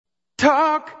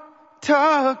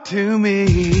Talk to me.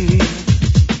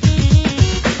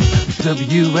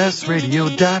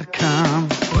 WSRadio.com.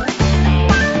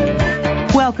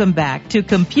 Welcome back to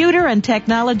Computer and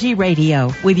Technology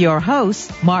Radio with your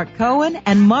hosts, Mark Cohen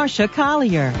and Marcia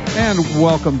Collier. And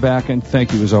welcome back, and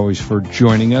thank you as always for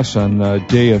joining us on a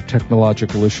day of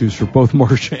technological issues for both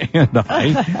Marcia and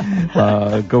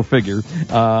I. Go figure.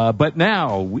 But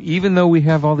now, even though we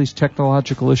have all these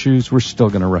technological issues, we're still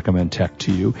going to recommend tech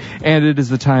to you. And it is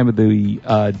the time of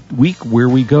the week where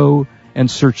we go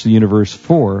and search the universe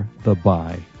for the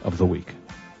buy of the week.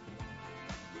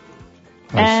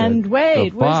 And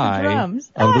Wade, where's the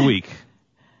drums? Of the week.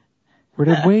 Where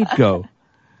did Wade go?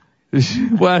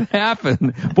 What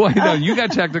happened? Boy, no, you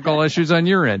got technical issues on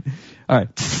your end. All right.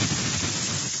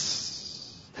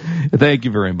 Thank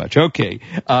you very much. Okay.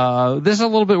 This is a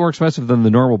little bit more expensive than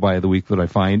the normal buy of the week that I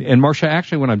find. And Marcia,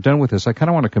 actually, when I'm done with this, I kind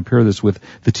of want to compare this with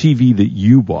the TV that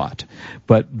you bought.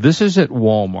 But this is at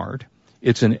Walmart.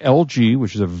 It's an LG,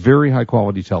 which is a very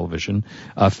high-quality television,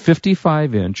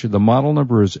 55-inch. The model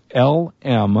number is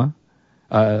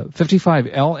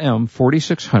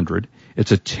 55LM4600.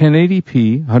 It's a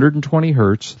 1080p, 120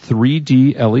 hertz,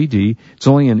 3D LED. It's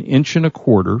only an inch and a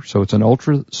quarter, so it's an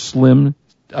ultra-slim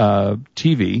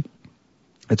TV.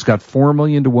 It's got 4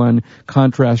 million to 1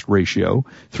 contrast ratio,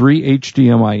 3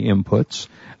 HDMI inputs.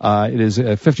 It is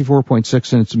a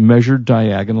 54.6 inch measured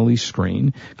diagonally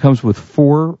screen. Comes with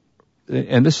 4.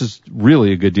 And this is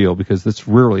really a good deal because this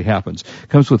rarely happens.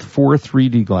 Comes with 4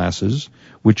 3D glasses,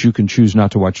 which you can choose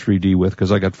not to watch 3D with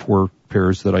because I got 4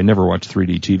 pairs that I never watch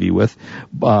 3D TV with.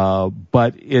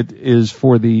 But it is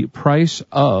for the price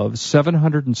of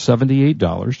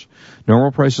 $778.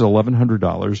 Normal price is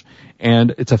 $1,100.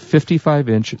 And it's a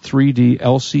 55-inch 3D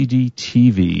LCD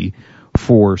TV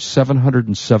for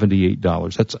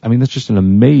 $778. That's just an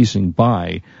amazing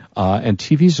buy. And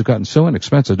TVs have gotten so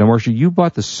inexpensive. Now, Marcia, you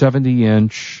bought the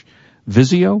 70-inch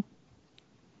Vizio?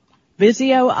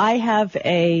 Vizio, I have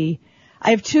two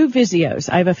Vizios.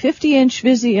 I have a 50-inch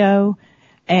Vizio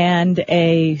and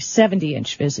a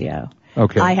 70-inch Vizio.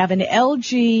 Okay. I have an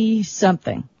LG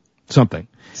something. So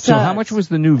how much was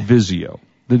the new Vizio,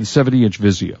 the 70-inch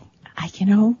Vizio?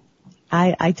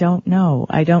 I don't know.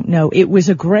 It was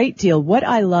a great deal. What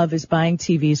I love is buying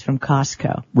TVs from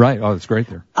Costco. Right. Oh, that's great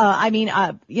there.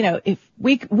 If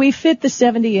we fit the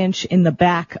 70-inch in the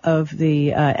back of the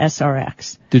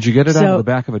SRX. Did you get it out of the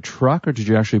back of a truck, or did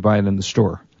you actually buy it in the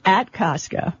store? At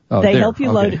Costco. Oh, they there. help you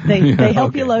Okay. load it. They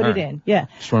help you load All it right. in. Yeah.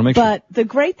 Just want to make sure. But the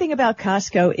great thing about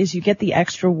Costco is you get the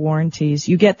extra warranties.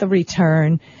 You get the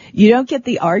return. You don't get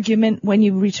the argument when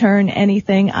you return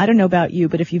anything. I don't know about you,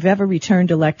 but if you've ever returned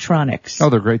electronics.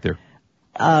 Oh, they're great there.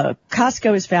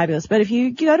 Costco is fabulous. But if you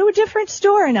go to a different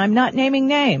store, and I'm not naming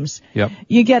names, Yep.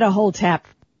 you get a whole tap.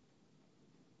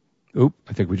 Oop,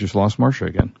 I think we just lost Marcia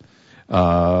again.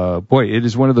 Boy, it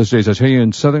is one of those days. I tell you,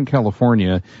 in Southern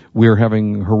California, we're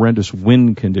having horrendous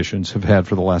wind conditions have had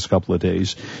for the last couple of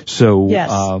days. So, yes.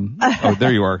 Oh,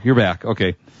 there you are. You're back.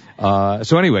 Okay.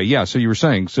 So anyway, yeah, so you were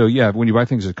saying, when you buy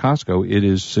things at Costco, it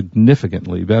is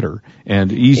significantly better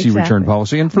and easy return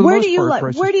policy. And for the most part,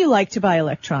 prices. Where do you like to buy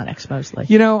electronics mostly?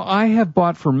 I have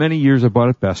bought for many years, I bought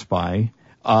at Best Buy.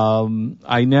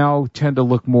 I now tend to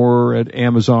look more at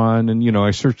Amazon and,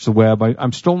 I search the web.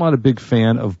 I'm still not a big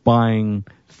fan of buying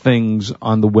things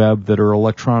on the web that are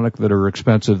electronic, that are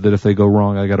expensive, that if they go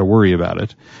wrong, I got to worry about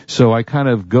it. So I kind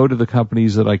of go to the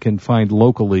companies that I can find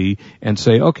locally and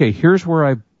say, okay, here's where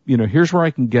I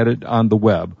can get it on the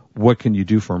web. What can you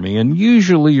do for me? And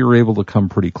usually you're able to come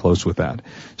pretty close with that.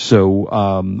 So,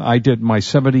 I did my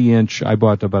 70-inch, I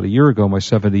bought about a year ago my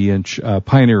 70-inch,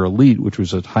 Pioneer Elite, which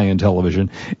was a high-end television.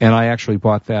 And I actually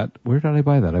bought that. Where did I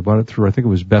buy that? I bought it through, I think it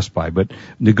was Best Buy, but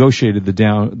negotiated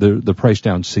the price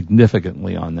down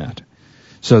significantly on that.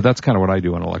 So that's kind of what I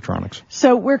do in electronics.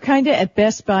 So we're kind of at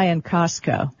Best Buy and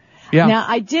Costco. Yeah. Now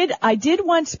I did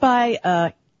once buy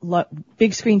a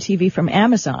big screen TV from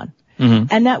Amazon. Mm-hmm.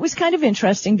 And that was kind of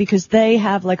interesting because they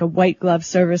have like a white glove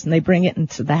service and they bring it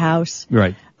into the house.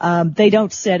 Right. They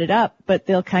don't set it up, but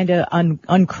they'll kind of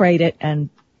uncrate it and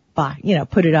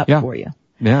put it up for you.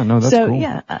 Yeah, no, that's cool. So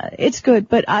yeah, it's good,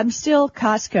 but I'm still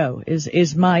Costco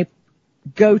is my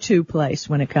go-to place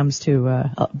when it comes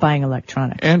to buying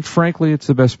electronics. And frankly, it's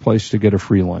the best place to get a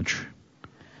free lunch.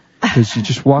 Because you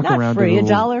just walk Not around. Free, a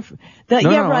 $1.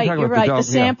 You're right. The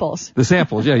samples. The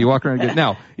samples, yeah. You walk around and get.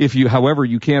 Now, however,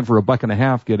 you can for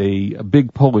 $1.50 get a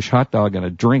big Polish hot dog and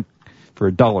a drink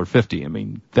for $1.50. I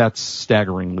mean, that's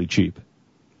staggeringly cheap.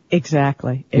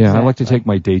 Exactly. Yeah, I like to take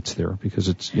my dates there because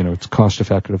it's cost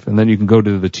effective, and then you can go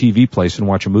to the TV place and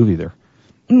watch a movie there.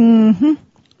 Mm-hmm.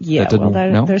 Yeah,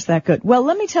 there's that good. Well,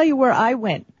 let me tell you where I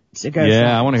went to go.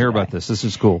 Yeah, I want to hear about this. This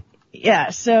is cool. Yeah,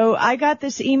 so I got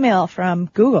this email from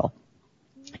Google,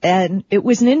 and it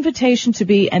was an invitation to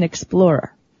be an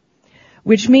explorer,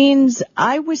 which means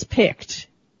I was picked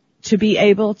to be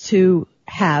able to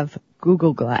have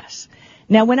Google Glass.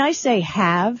 Now, when I say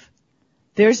have,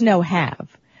 there's no have.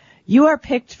 You are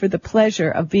picked for the pleasure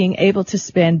of being able to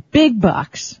spend big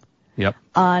bucks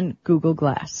on Google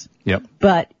Glass. Yep.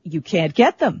 But you can't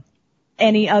get them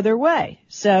any other way.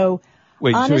 So,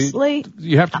 wait, honestly... So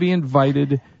you have to be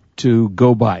invited to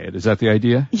go buy it. Is that the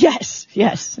idea?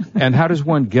 Yes. And how does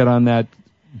one get on that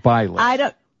buy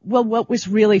list? Well, what was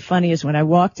really funny is when I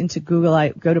walked into Google, I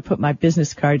go to put my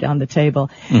business card on the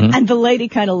table, and the lady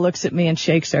kind of looks at me and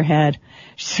shakes her head.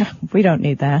 We don't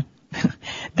need that. What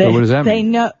does that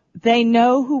mean? They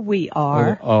know who we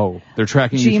are. Oh, they're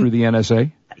tracking you through the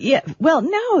NSA? Yeah. Well,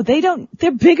 no, they don't.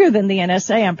 They're bigger than the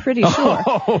NSA, I'm pretty sure.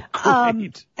 Oh,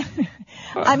 great.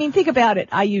 I mean, think about it.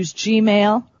 I use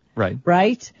Gmail.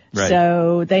 Right.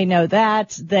 So they know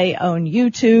that. They own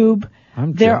YouTube.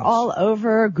 They're all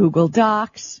over Google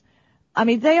Docs. I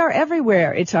mean, they are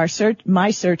everywhere. It's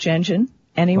my search engine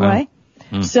anyway.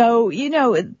 Wow. So,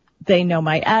 they know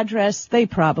my address. They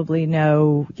probably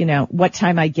know, what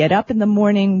time I get up in the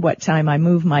morning, what time I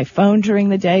move my phone during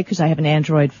the day, because I have an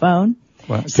Android phone.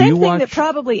 Well, Same thing that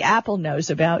probably Apple knows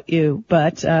about you,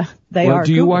 but they are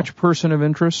Do you Google. watch Person of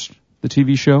Interest, the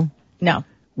TV show? No.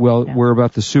 Well, we're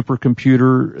about the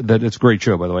supercomputer it's a great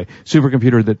show, by the way.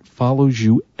 Supercomputer that follows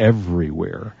you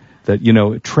everywhere.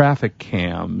 That, traffic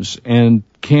cams and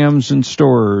cams in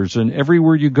stores and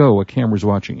everywhere you go, a camera's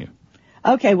watching you.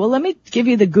 Okay, well, let me give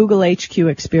you the Google HQ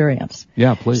experience.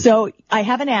 Yeah, please. So I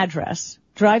have an address.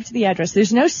 Drive to the address.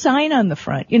 There's no sign on the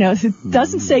front. It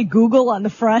doesn't say Google on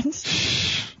the front.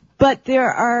 But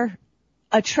there are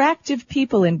attractive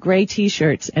people in gray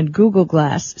T-shirts and Google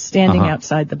Glass standing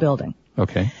outside the building.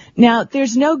 Okay. Now,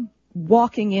 there's no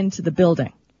walking into the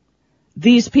building.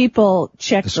 These people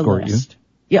check the list.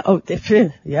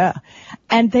 Yeah.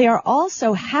 And they are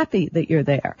also happy that you're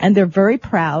there. And they're very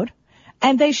proud.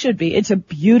 And they should be. It's a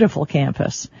beautiful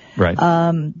campus. Right.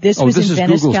 This was in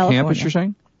Venice, Google's California. Campus, you're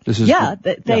saying?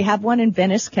 They have one in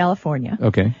Venice, California.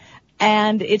 Okay.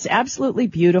 And it's absolutely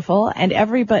beautiful. And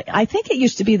I think it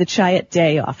used to be the Chiat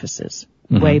Day offices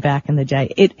way back in the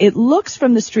day. It looks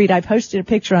from the street. I posted a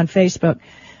picture on Facebook,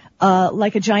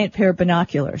 like a giant pair of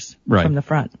binoculars from the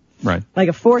front. Right. Like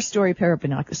a 4-story pair of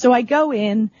binoculars. So I go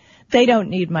in. They don't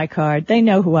need my card. They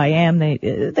know who I am.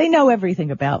 They know everything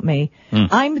about me.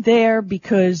 I'm there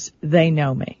because they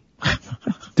know me.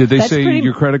 Did they say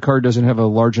your credit card doesn't have a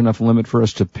large enough limit for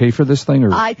us to pay for this thing?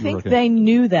 Or I think they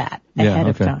knew that ahead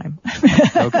of time.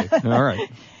 Okay. All right.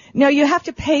 No, you have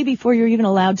to pay before you're even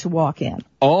allowed to walk in.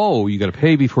 Oh, you got to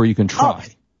pay before you can try.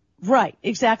 Oh, right,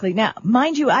 exactly. Now,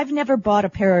 mind you, I've never bought a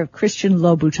pair of Christian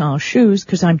Louboutin shoes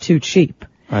because I'm too cheap.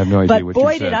 I have no idea but what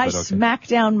boy, you said. Did I smack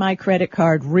down my credit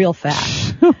card real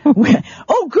fast.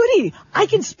 Oh, goody! I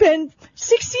can spend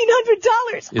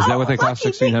 $1,600. Is that what they cost?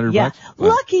 $1,600? Yeah, wow.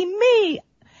 Lucky me.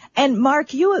 And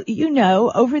Mark, you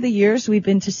know, over the years we've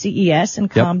been to CES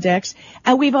and Comdex,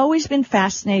 and we've always been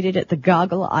fascinated at the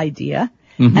goggle idea.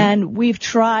 And we've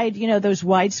tried, those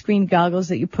widescreen goggles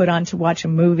that you put on to watch a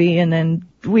movie, and then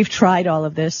we've tried all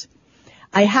of this.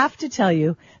 I have to tell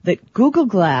you that Google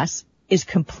Glass is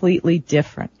completely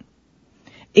different.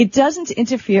 It doesn't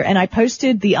interfere, and I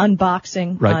posted the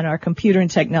unboxing on our computer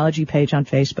and technology page on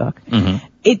Facebook.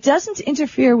 It doesn't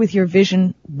interfere with your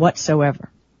vision whatsoever.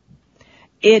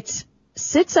 It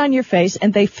sits on your face,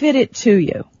 and they fit it to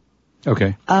you.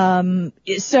 Okay.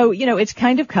 So, it's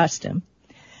kind of custom.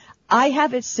 I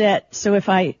have it set so if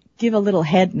I give a little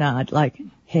head nod, like,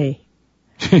 hey,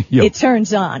 it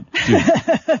turns on.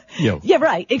 Yeah,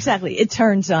 right, exactly. It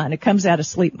turns on. It comes out of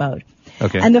sleep mode.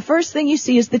 Okay. And the first thing you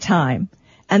see is the time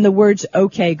and the words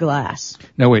OK Glass.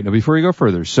 Now, wait, before you go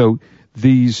further, so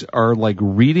these are like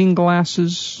reading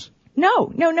glasses?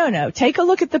 No. Take a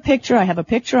look at the picture. I have a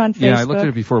picture on Facebook. Yeah, I looked at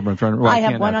it before, but I'm trying to... I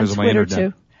have one on Twitter,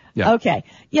 too. Yeah. Okay.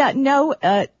 Yeah, no,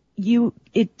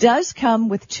 it does come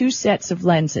with 2 sets of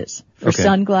lenses for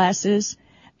sunglasses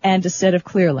and a set of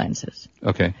clear lenses.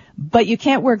 Okay. But you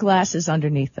can't wear glasses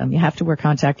underneath them. You have to wear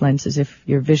contact lenses if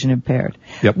you're vision impaired.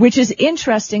 Yep. Which is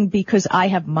interesting because I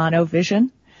have monovision.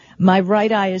 My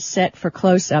right eye is set for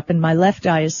close-up and my left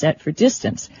eye is set for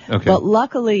distance. Okay. But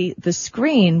luckily, the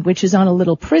screen, which is on a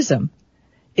little prism,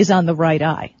 is on the right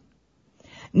eye.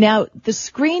 Now, the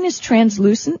screen is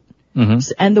translucent,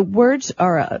 and the words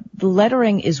are, the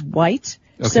lettering is white,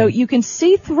 so you can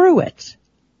see through it.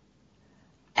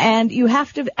 And you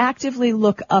have to actively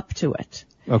look up to it.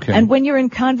 Okay. And when you're in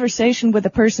conversation with a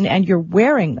person and you're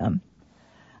wearing them,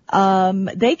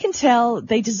 they can tell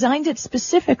they designed it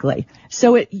specifically.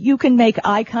 So you can make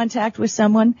eye contact with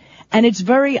someone, and it's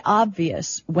very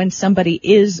obvious when somebody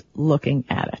is looking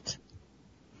at it.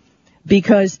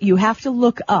 Because you have to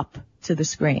look up to the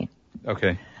screen.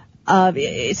 Okay.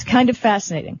 It's kind of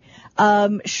fascinating.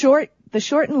 The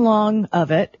short and long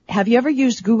of it, have you ever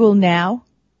used Google Now?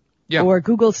 Yeah. Or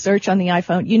Google search on the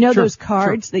iPhone? You know Sure, those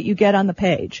cards that you get on the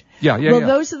page? Yeah. Well,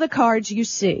 those are the cards you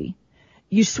see.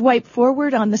 You swipe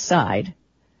forward on the side,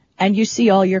 and you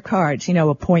see all your cards,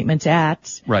 appointment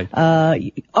at. Right.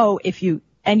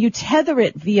 And you tether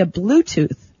it via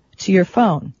Bluetooth to your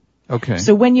phone. Okay.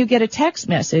 So when you get a text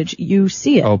message, you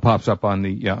see it. Oh, it pops up on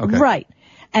the, okay. Right.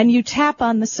 And you tap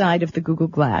on the side of the Google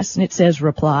Glass, and it says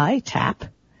reply, tap,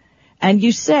 and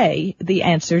you say the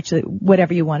answer to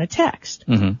whatever you want to text.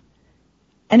 Mm-hmm.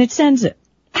 And it sends it.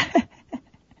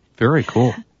 Very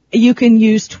cool. You can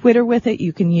use Twitter with it.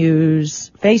 You can use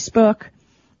Facebook.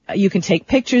 You can take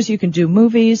pictures. You can do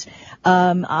movies.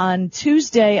 On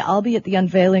Tuesday, I'll be at the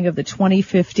unveiling of the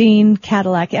 2015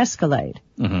 Cadillac Escalade.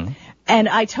 Mm-hmm. And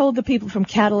I told the people from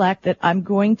Cadillac that I'm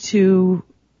going to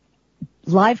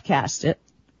livecast it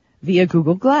via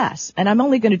Google Glass. And I'm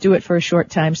only going to do it for a short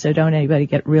time, so don't anybody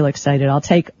get real excited. I'll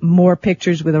take more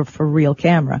pictures with a for real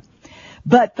camera.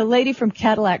 But the lady from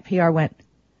Cadillac PR went,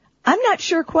 I'm not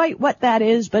sure quite what that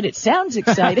is, but it sounds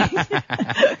exciting.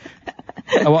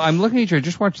 Well, I'm looking at you. I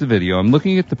just watched the video. I'm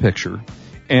looking at the picture,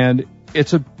 and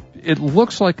it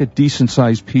looks like a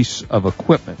decent-sized piece of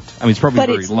equipment. I mean, it's probably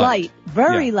very light. But it's light.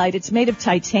 Very light. It's made of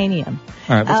titanium.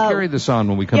 All right, let's carry this on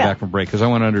when we come back from break, because I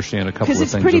want to understand a couple of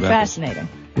things because it's pretty about fascinating.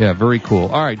 This. Yeah, very cool.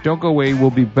 All right, don't go away. We'll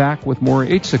be back with more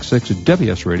 866 at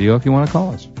WS Radio if you want to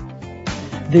call us.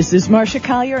 This is Marcia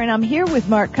Collier, and I'm here with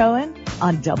Mark Cohen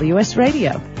on WS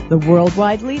Radio, the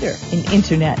worldwide leader in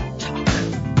Internet talk.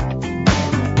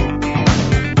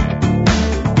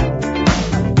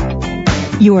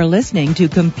 You are listening to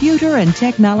Computer and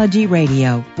Technology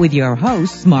Radio with your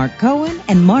hosts, Mark Cohen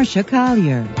and Marcia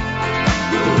Collier.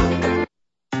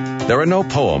 There are no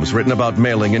poems written about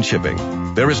mailing and shipping.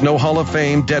 There is no Hall of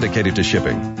Fame dedicated to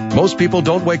shipping. Most people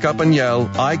don't wake up and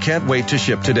yell, I can't wait to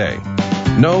ship today.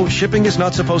 No, shipping is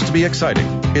not supposed to be exciting.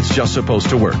 It's just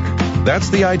supposed to work. That's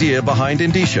the idea behind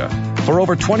Indicia. For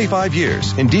over 25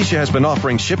 years, Indicia has been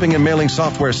offering shipping and mailing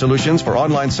software solutions for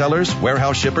online sellers,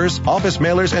 warehouse shippers, office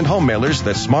mailers, and home mailers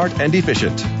that's smart and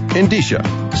efficient. Indicia.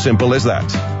 Simple as that.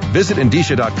 Visit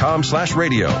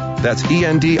Indicia.com/radio. That's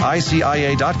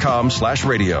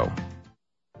ENDICIA.com/radio.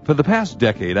 For the past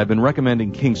decade, I've been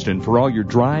recommending Kingston for all your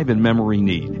drive and memory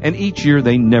need, and each year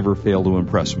they never fail to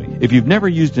impress me. If you've never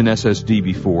used an SSD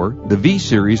before, the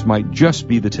V-Series might just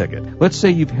be the ticket. Let's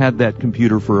say you've had that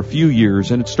computer for a few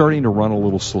years and it's starting to run a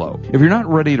little slow. If you're not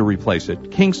ready to replace it,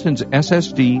 Kingston's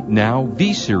SSD Now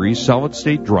V-Series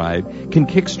solid-state drive can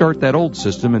kickstart that old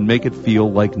system and make it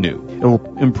feel like new.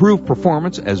 It'll improve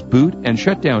performance as boot and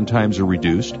shutdown times are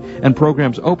reduced, and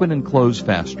programs open and close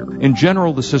faster. In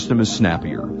general, the system is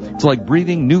snappier. It's like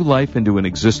breathing new life into an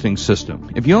existing system.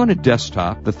 If you own a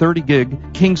desktop, the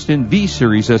 30-gig Kingston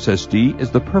V-Series SSD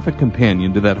is the perfect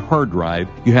companion to that hard drive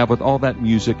you have with all that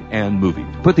music and movies.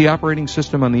 Put the operating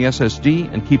system on the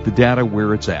SSD and keep the data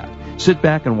where it's at. Sit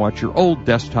back and watch your old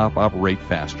desktop operate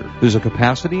faster. There's a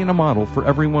capacity and a model for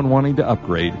everyone wanting to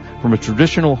upgrade from a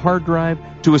traditional hard drive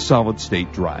to a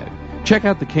solid-state drive. Check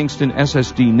out the Kingston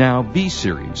SSD Now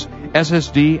V-Series.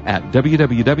 SSD at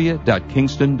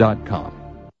www.kingston.com.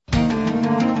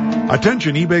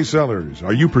 Attention eBay sellers,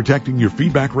 are you protecting your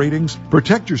feedback ratings?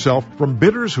 Protect yourself from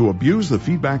bidders who abuse the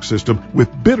feedback system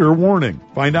with Bidder Warning.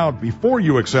 Find out before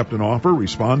you accept an offer,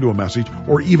 respond to a message,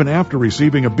 or even after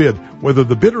receiving a bid, whether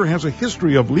the bidder has a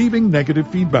history of leaving negative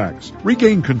feedbacks.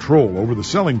 Regain control over the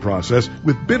selling process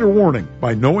with Bidder Warning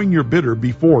by knowing your bidder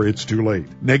before it's too late.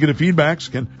 Negative feedbacks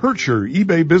can hurt your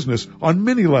eBay business on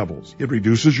many levels. It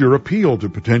reduces your appeal to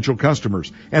potential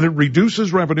customers, and it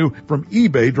reduces revenue from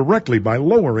eBay directly by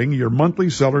lowering your monthly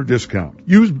seller discount.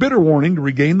 Use Bidder Warning to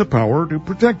regain the power to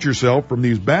protect yourself from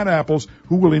these bad apples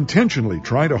who will intentionally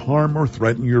try to harm or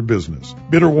threaten your business.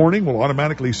 Bidder Warning will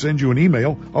automatically send you an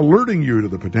email alerting you to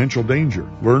the potential danger.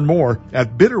 Learn more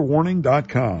at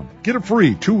bidderwarning.com. Get a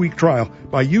free 2-week trial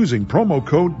by using promo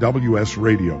code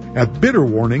WSRadio at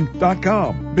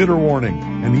bidderwarning.com. Bidder Warning,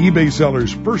 an eBay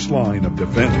seller's first line of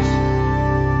defense.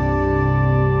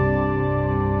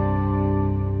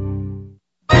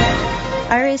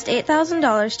 Our raised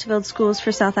 $8,000 to build schools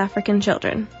for South African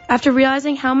children. After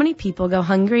realizing how many people go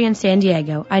hungry in San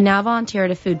Diego, I now volunteer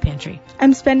at a food pantry.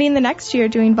 I'm spending the next year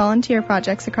doing volunteer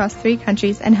projects across 3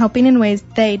 countries and helping in ways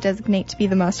they designate to be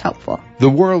the most helpful. The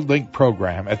World Link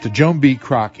program at the Joan B.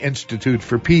 Kroc Institute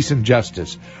for Peace and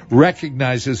Justice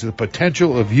recognizes the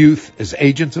potential of youth as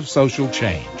agents of social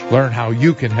change. Learn how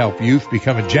you can help youth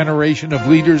become a generation of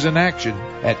leaders in action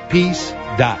at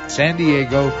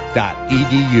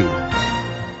peace.sandiego.edu.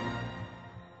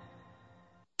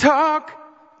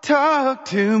 Talk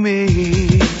to me.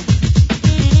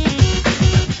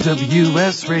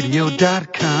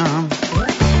 WSRadio.com.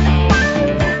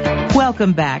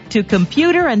 Welcome back to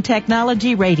Computer and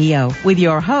Technology Radio with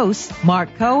your hosts,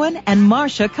 Mark Cohen and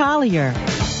Marcia Collier.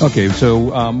 Okay,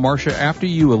 so Marcia, after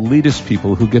you elitist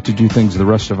people who get to do things the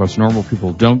rest of us normal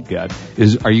people don't get,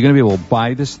 are you going to be able to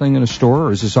buy this thing in a store,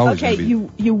 or is this always going to be?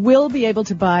 Okay, you will be able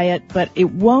to buy it, but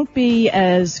it won't be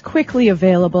as quickly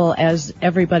available as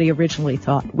everybody originally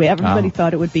thought. Everybody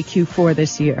thought it would be Q4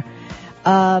 this year.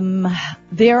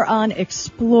 They're on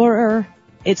Explorer.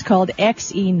 It's called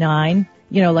XE9.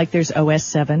 You know, like there's OS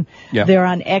 7. Yeah. They're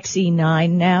on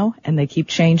XE9 now, and they keep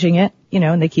changing it,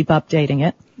 and they keep updating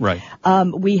it. Right.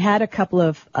 We had a couple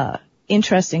of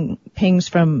interesting pings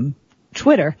from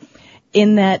Twitter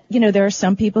in that, there are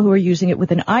some people who are using it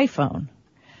with an iPhone.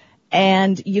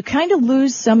 And you kind of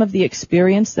lose some of the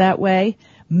experience that way,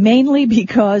 mainly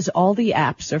because all the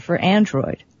apps are for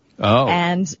Android. Oh.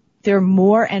 And there are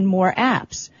more and more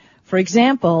apps. For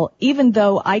example, even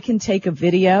though I can take a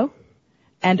video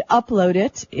and upload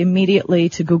it immediately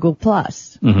to Google+.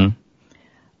 Mm-hmm.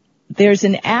 There's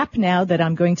an app now that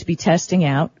I'm going to be testing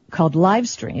out called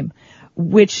Livestream,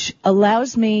 which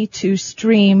allows me to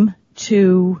stream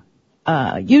to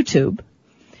YouTube,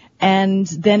 and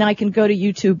then I can go to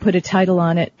YouTube, put a title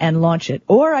on it, and launch it.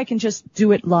 Or I can just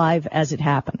do it live as it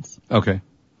happens. Okay.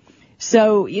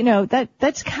 So,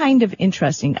 that's kind of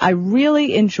interesting. I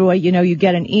really enjoy, you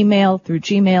get an email through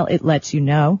Gmail, it lets you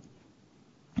know.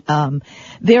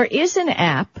 There is an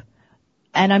app,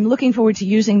 and I'm looking forward to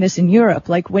using this in Europe,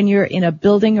 like when you're in a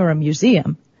building or a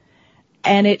museum,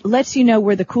 and it lets you know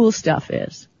where the cool stuff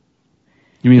is.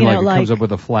 You mean it comes up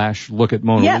with a flash look at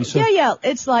Mona Lisa? Yeah.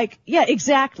 It's like,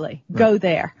 exactly. Right. Go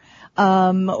there.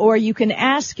 Or you can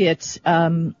ask it,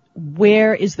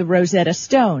 where is the Rosetta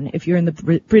Stone if you're in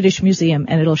the British Museum,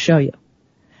 and it'll show you.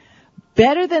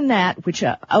 Better than that,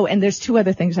 and there's 2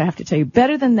 other things I have to tell you.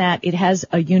 Better than that, it has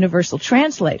a universal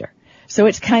translator. So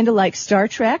it's kind of like Star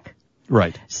Trek.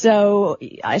 Right. So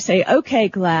I say, okay,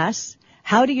 Glass,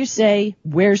 how do you say,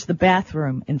 where's the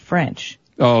bathroom in French?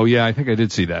 Oh, yeah, I think I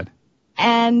did see that.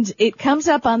 And it comes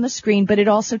up on the screen, but it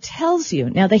also tells you.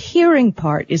 Now, the hearing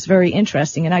part is very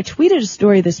interesting, and I tweeted a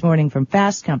story this morning from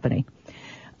Fast Company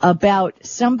about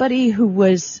somebody who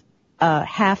was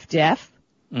half deaf.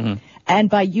 Mm-hmm. And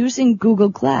by using Google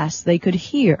Glass, they could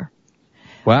hear.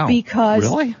 Wow. Because,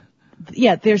 really?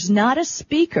 Yeah, there's not a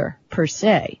speaker per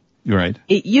se. Right.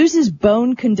 It uses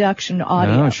bone conduction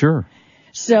audio. Oh, sure.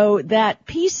 So that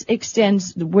piece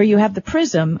extends, where you have the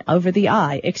prism over the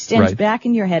eye, extends back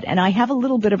in your head. And I have a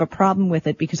little bit of a problem with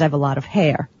it because I have a lot of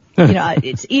hair.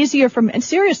 It's easier for men. And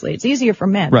seriously, it's easier for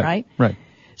men, right? Right.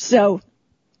 So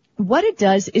what it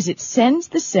does is it sends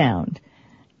the sound,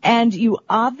 and you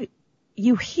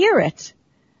hear it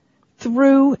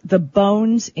through the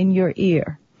bones in your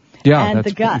ear. Yeah, and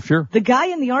that's sure. The guy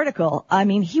in the article,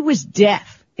 he was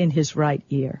deaf in his right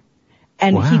ear,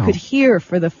 and he could hear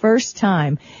for the first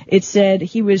time. It said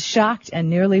he was shocked and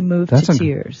nearly moved to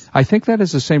tears. I think that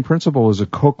is the same principle as a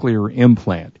cochlear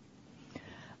implant.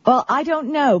 Well, I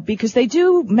don't know, because they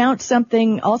do mount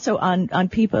something also on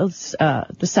people's the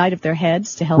side of their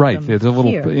heads to help them Right, there's a little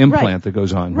hear. implant that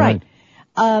goes on. Right.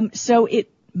 So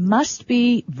it must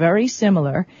be very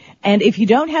similar. And if you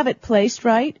don't have it placed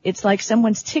right, it's like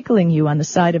someone's tickling you on the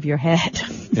side of your head.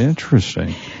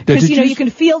 Interesting. Because, you can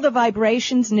feel the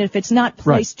vibrations, and if it's not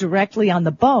placed directly on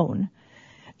the bone,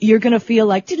 you're going to feel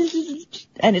like,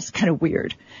 and it's kind of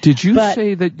weird. Did you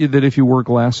say that if you wear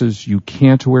glasses, you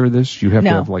can't wear this? You have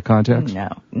to have contacts?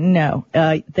 No.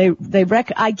 I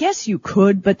guess you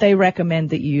could, but they recommend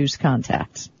that you use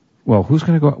contacts. Well, who's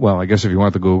going to go? Well, I guess if you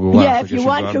want the Google Glass. Yeah, if you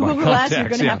want Google Glass,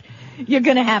 you're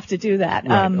going to have to do that.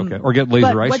 Right, okay. Or get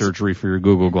laser eye surgery for your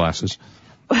Google glasses.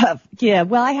 Yeah,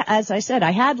 well, as I said, I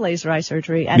had laser eye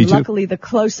surgery, and luckily the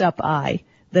close-up eye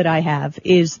that I have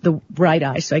is the right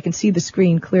eye, so I can see the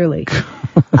screen clearly.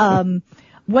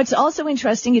 What's also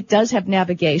interesting, it does have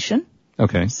navigation.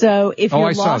 Okay. So if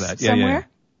you're lost somewhere,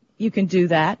 you can do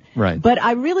that. Right. But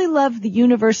I really love the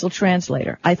universal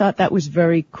translator. I thought that was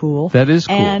very cool. That is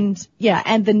cool.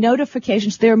 And the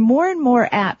notifications, there are more and more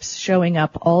apps showing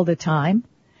up all the time.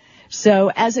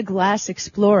 So as a glass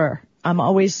explorer, I'm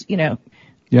always,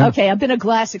 okay, I've been a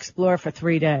glass explorer for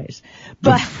 3 days,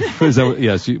 but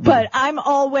but I'm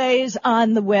always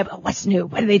on the web. Oh, what's new?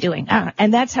 What are they doing?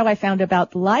 And that's how I found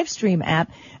about the live stream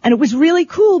app. And it was really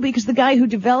cool because the guy who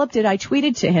developed it, I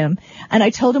tweeted to him and I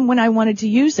told him when I wanted to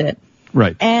use it.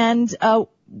 Right. And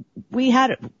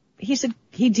he said,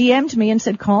 he DM'd me and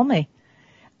said, call me.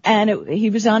 And he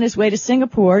was on his way to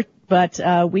Singapore, but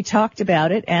we talked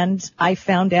about it and I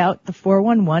found out the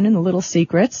 411 and the little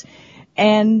secrets.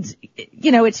 And,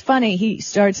 it's funny. He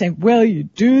started saying, well, you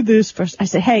do this first. I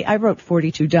said, hey, I wrote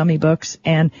 42 dummy books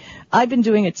and I've been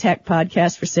doing a tech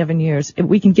podcast for 7 years.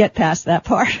 We can get past that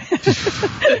part.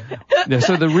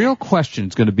 So the real question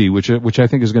is going to be, which I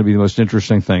think is going to be the most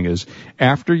interesting thing is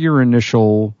after your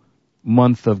initial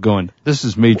month of going, this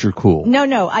is major cool.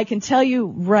 No, I can tell you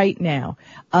right now.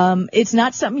 It's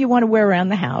not something you want to wear around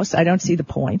the house. I don't see the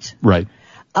point. Right.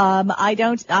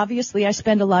 Obviously I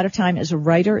spend a lot of time as a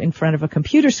writer in front of a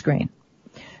computer screen.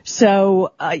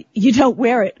 So, you don't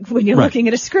wear it when you're looking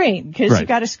at a screen because you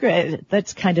got a screen.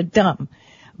 That's kind of dumb.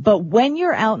 But when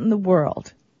you're out in the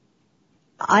world,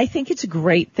 I think it's a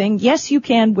great thing. Yes, you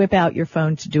can whip out your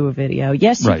phone to do a video.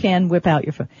 Yes, you can whip out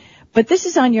your phone. But this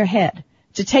is on your head.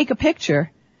 To take a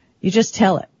picture, you just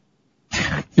tell it.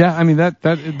 Yeah, I mean, that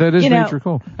is major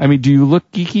cool. I mean, do you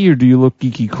look geeky or do you look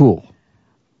geeky cool?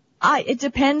 It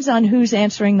depends on who's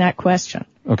answering that question.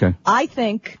 Okay. I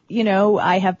think,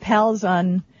 I have pals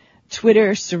on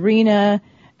Twitter, Serena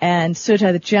and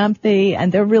Sudha Jampthi,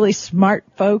 and they're really smart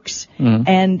folks. Mm-hmm.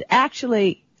 And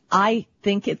actually, I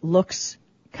think it looks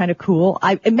kind of cool.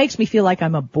 It makes me feel like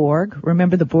I'm a Borg.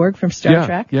 Remember the Borg from Star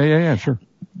Trek? Yeah, sure.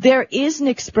 There is an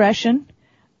expression,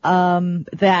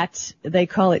 that they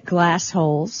call it glass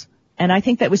holes. And I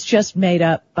think that was just made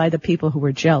up by the people who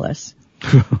were jealous.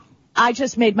 I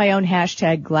just made my own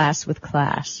hashtag glass with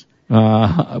class.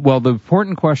 Well, the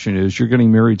important question is you're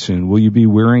getting married soon. Will you be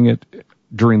wearing it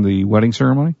during the wedding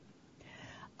ceremony?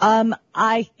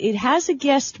 It has a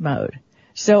guest mode.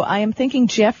 So I am thinking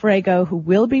Jeff Rago, who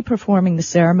will be performing the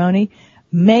ceremony,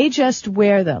 may just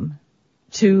wear them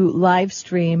to live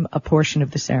stream a portion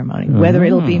of the ceremony, whether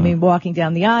it'll be me walking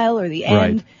down the aisle or the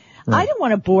end. Right. I don't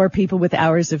want to bore people with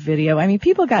hours of video. I mean,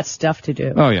 people got stuff to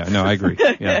do. Oh, yeah. No, I agree.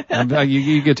 Yeah.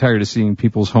 You get tired of seeing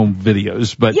people's home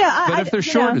videos, but if they're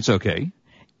short, it's okay.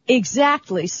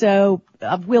 Exactly. So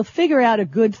we'll figure out a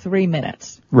good 3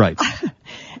 minutes. Right.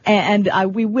 And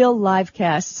we will live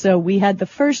cast. So we had the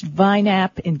first Vine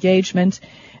app engagement,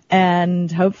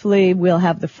 and hopefully we'll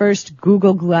have the first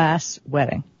Google Glass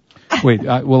wedding. Wait,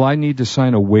 will I need to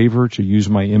sign a waiver to use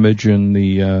my image in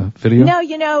the video?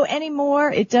 No, anymore,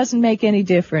 it doesn't make any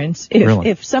difference.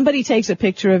 If somebody takes a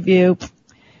picture of you,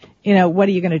 what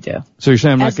are you going to do? So you're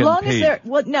saying I'm not getting paid?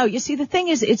 No, you see, the thing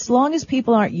is, as long as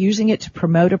people aren't using it to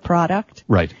promote a product,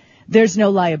 right, there's no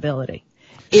liability.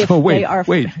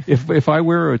 If I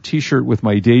wear a T-shirt with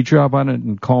my day job on it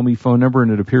and call me phone number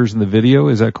and it appears in the video,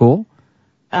 is that cool?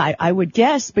 I would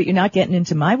guess, but you're not getting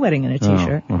into my wedding in a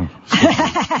T-shirt.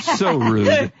 So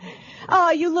rude.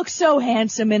 Oh, you look so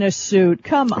handsome in a suit.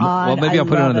 Come on. Well, maybe I'll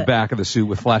put it on the back of the suit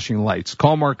with flashing lights.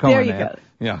 Call Mark Cohen. There you go.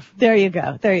 Yeah. There you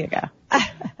go. Very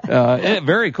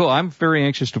cool. I'm very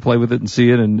anxious to play with it and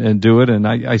see it and do it. And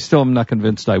I still am not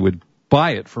convinced I would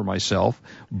buy it for myself,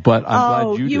 but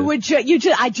I'm glad you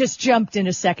did. I just jumped in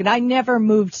a second. I never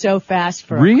moved so fast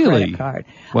for a credit card.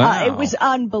 Wow. It was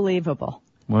unbelievable.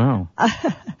 Wow.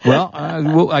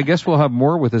 Well, I guess we'll have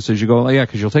more with this as you go. Yeah,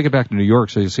 because you'll take it back to New York,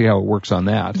 so you'll see how it works on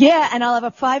that. Yeah, and I'll have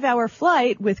a 5-hour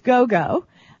flight with GoGo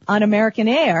on American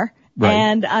Air. Right.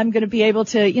 And I'm going to be able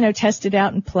to, test it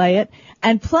out and play it.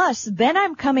 And plus, then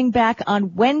I'm coming back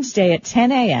on Wednesday at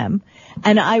 10 a.m.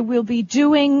 and I will be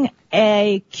doing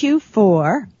a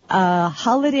Q4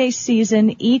 holiday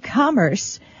season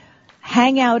e-commerce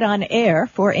hangout on air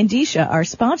for Indicia, our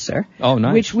sponsor. Oh,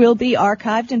 nice. Which will be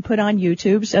archived and put on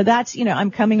YouTube. So that's,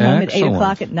 I'm coming home at 8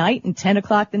 o'clock at night and 10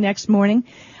 o'clock the next morning.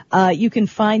 You can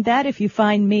find that if you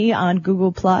find me on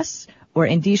Google Plus or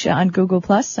Indicia on Google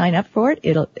Plus. Sign up for it.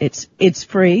 It's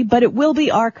free, but it will be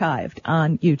archived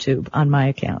on YouTube on my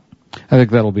account. I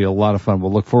think that'll be a lot of fun.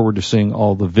 We'll look forward to seeing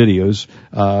all the videos.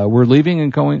 We're leaving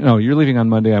and going. No, you're leaving on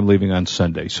Monday. I'm leaving on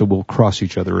Sunday. So we'll cross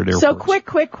each other at airports. So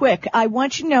quick. I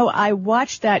want you to know I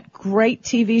watched that great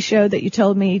TV show that you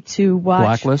told me to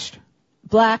watch.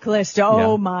 Blacklist.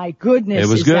 Oh, my goodness. It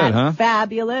was Is good, that huh?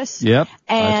 fabulous? Yep.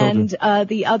 And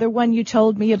the other one you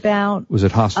told me about. Was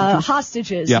it Hostages?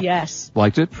 Hostages, Yeah. yes.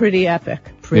 Liked it? Pretty epic.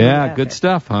 Pretty epic. Good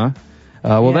stuff, huh?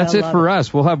 Well, Yeah, that's it love for it.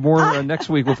 us. We'll have more next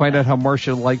week. We'll find out how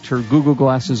Marcia liked her Google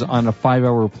Glasses on a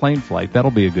 5-hour plane flight.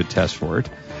 That'll be a good test for it.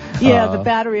 Yeah, the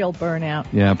battery will burn out.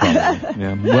 Yeah, probably.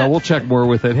 Yeah. Well, we'll check more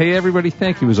with it. Hey, everybody,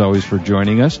 thank you as always for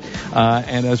joining us.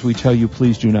 And as we tell you,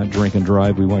 please do not drink and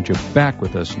drive. We want you back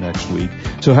with us next week.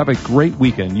 So have a great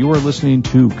weekend. You are listening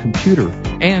to Computer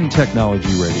and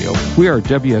Technology Radio. We are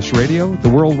WS Radio, the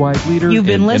worldwide leader You've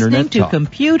been in listening Internet to talk.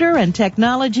 Computer and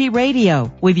Technology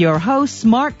Radio with your hosts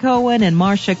Mark Cohen and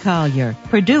Marcia Collier.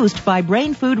 Produced by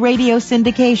Brain Food Radio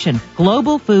Syndication.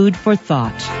 Global food for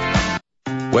thought.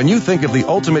 When you think of the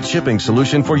ultimate shipping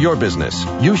solution for your business,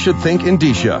 you should think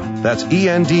Indicia. That's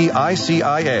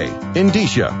E-N-D-I-C-I-A.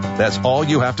 Indicia. That's all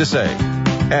you have to say.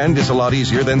 And it's a lot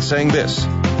easier than saying this.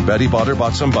 Betty Butter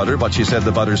bought some butter, but she said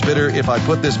the butter's bitter. If I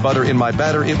put this butter in my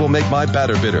batter, it will make my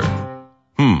batter bitter.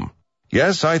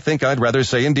 Yes, I think I'd rather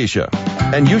say Indicia.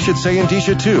 And you should say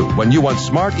Indicia too when you want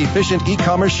smart, efficient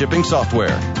e-commerce shipping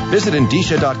software. Visit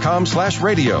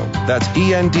Indicia.com/radio. That's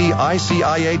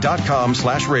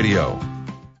ENDICIA.com/radio.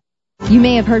 You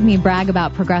may have heard me brag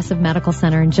about Progressive Medical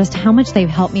Center and just how much they've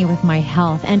helped me with my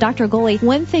health. And Dr. Goley,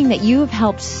 one thing that you have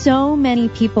helped so many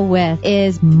people with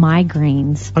is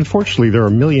migraines. Unfortunately, there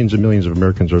are millions and millions of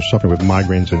Americans who are suffering with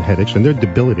migraines and headaches, and they're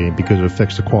debilitating because it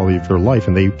affects the quality of their life,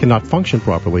 and they cannot function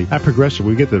properly. At Progressive,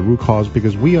 we get to the root cause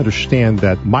because we understand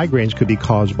that migraines could be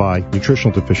caused by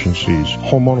nutritional deficiencies,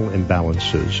 hormonal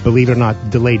imbalances, believe it or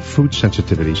not, delayed food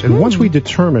sensitivities. And once we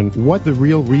determine what the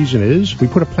real reason is, we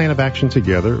put a plan of action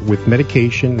together with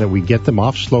medication that we get them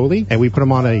off slowly, and we put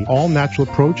them on an all-natural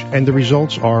approach, and the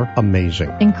results are amazing.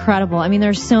 Incredible. I mean,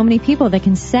 there's so many people that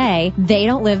can say they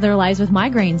don't live their lives with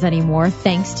migraines anymore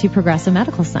thanks to Progressive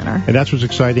Medical Center. And that's what's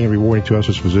exciting and rewarding to us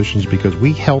as physicians because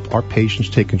we help our patients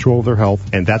take control of their health,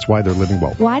 and that's why they're living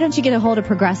well. Why don't you get a hold of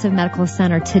Progressive Medical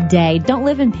Center today? Don't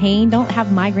live in pain. Don't have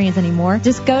migraines anymore.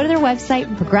 Just go to their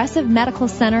website,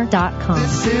 progressivemedicalcenter.com.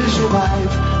 This is your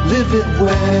life, live it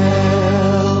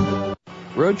well.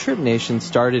 Road Trip Nation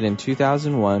started in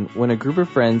 2001 when a group of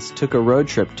friends took a road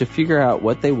trip to figure out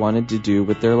what they wanted to do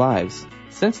with their lives.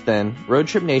 Since then, Road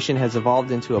Trip Nation has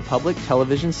evolved into a public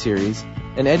television series,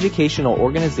 an educational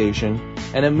organization,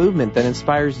 and a movement that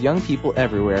inspires young people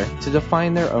everywhere to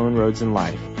define their own roads in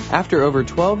life. After over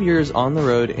 12 years on the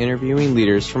road interviewing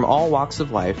leaders from all walks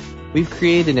of life, we've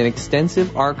created an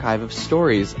extensive archive of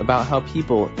stories about how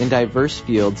people in diverse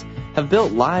fields have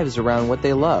built lives around what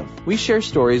they love. We share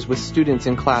stories with students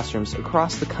in classrooms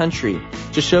across the country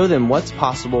to show them what's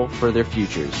possible for their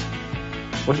futures.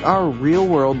 With our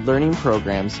real-world learning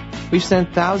programs, we've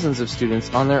sent thousands of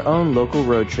students on their own local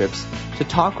road trips to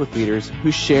talk with leaders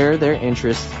who share their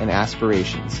interests and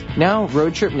aspirations. Now,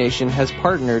 Road Trip Nation has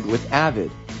partnered with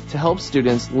Avid to help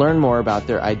students learn more about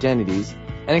their identities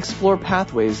and explore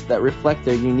pathways that reflect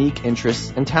their unique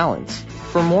interests and talents.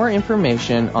 For more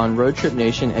information on Road Trip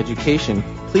Nation education,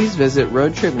 please visit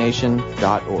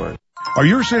roadtripnation.org. Are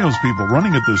your salespeople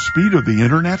running at the speed of the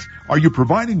internet? Are you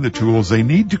providing the tools they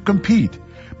need to compete?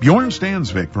 Bjorn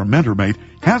Stansvik from MentorMate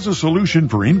has a solution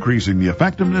for increasing the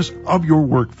effectiveness of your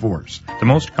workforce. The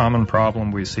most common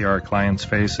problem we see our clients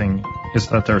facing is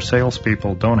that their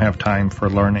salespeople don't have time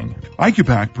for learning.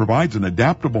 IQPAC provides an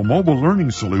adaptable mobile learning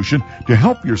solution to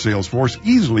help your sales force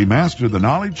easily master the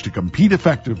knowledge to compete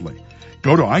effectively.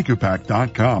 Go to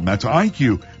IQPAC.com. That's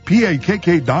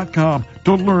IQPAKK.com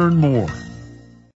to learn more.